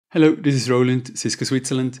Hello, this is Roland, Cisco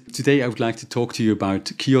Switzerland. Today I would like to talk to you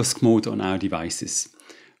about kiosk mode on our devices.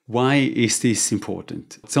 Why is this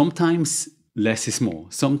important? Sometimes less is more.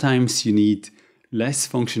 Sometimes you need less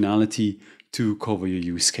functionality to cover your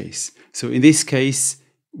use case. So in this case,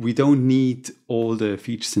 we don't need all the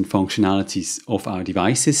features and functionalities of our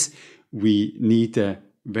devices. We need a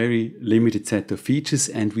very limited set of features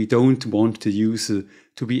and we don't want the user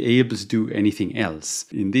to be able to do anything else.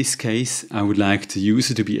 In this case, I would like the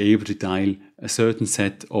user to be able to dial a certain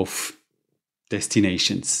set of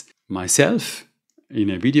destinations. Myself,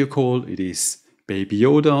 in a video call, it is Baby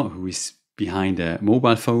Yoda, who is behind a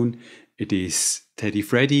mobile phone. It is Teddy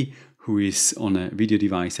Freddy, who is on a video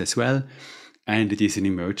device as well. And it is an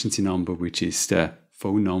emergency number, which is the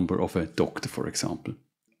phone number of a doctor, for example.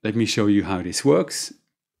 Let me show you how this works.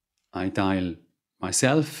 I dial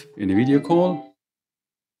myself in a video call,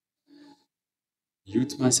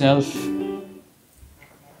 mute myself,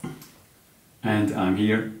 and I'm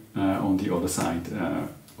here on the other side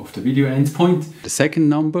of the video endpoint. The second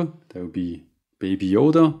number, that would be Baby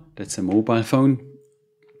Yoda, that's a mobile phone.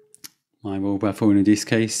 My mobile phone in this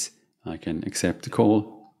case, I can accept the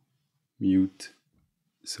call, mute,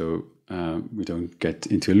 so we don't get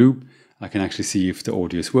into a loop. I can actually see if the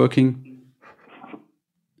audio is working.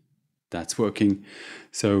 That's working.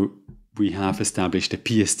 So we have established a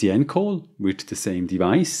PSTN call with the same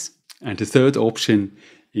device. And the third option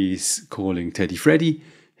is calling Teddy Freddy.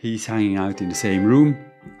 He's hanging out in the same room.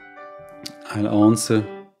 I'll answer.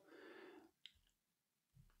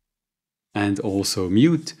 And also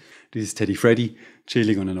mute. This is Teddy Freddy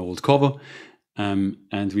chilling on an old cover.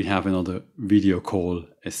 And we have another video call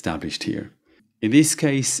established here. In this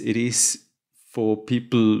case, it is for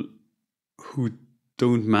people who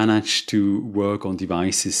don't manage to work on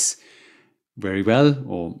devices very well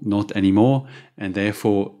or not anymore, and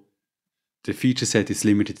therefore the feature set is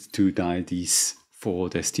limited to dial these 4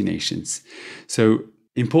 destinations. So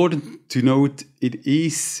important to note, it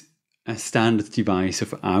is a standard device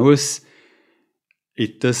of ours.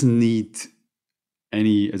 It doesn't need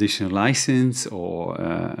any additional license or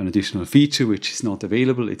an additional feature which is not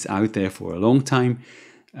available. It's out there for a long time.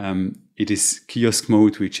 It is kiosk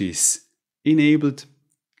mode which is enabled,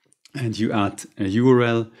 and you add a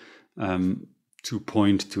URL to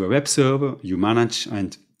point to a web server you manage,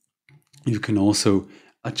 and you can also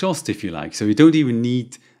adjust if you like. So you don't even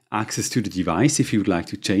need access to the device. If you would like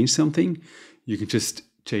to change something, you can just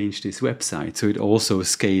change this website. So it also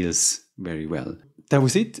scales very well. That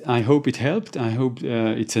was it. I hope it helped. I hope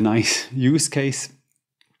it's a nice use case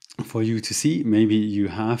for you to see. Maybe you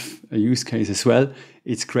have a use case as well.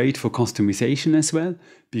 It's great for customization as well,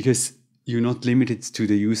 because you're not limited to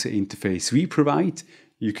the user interface we provide.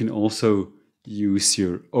 You can also use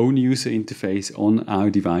your own user interface on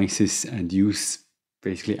our devices and use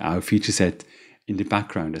basically our feature set in the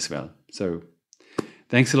background as well. So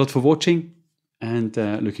thanks a lot for watching, and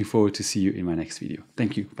looking forward to see you in my next video.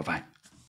 Thank you. Bye-bye.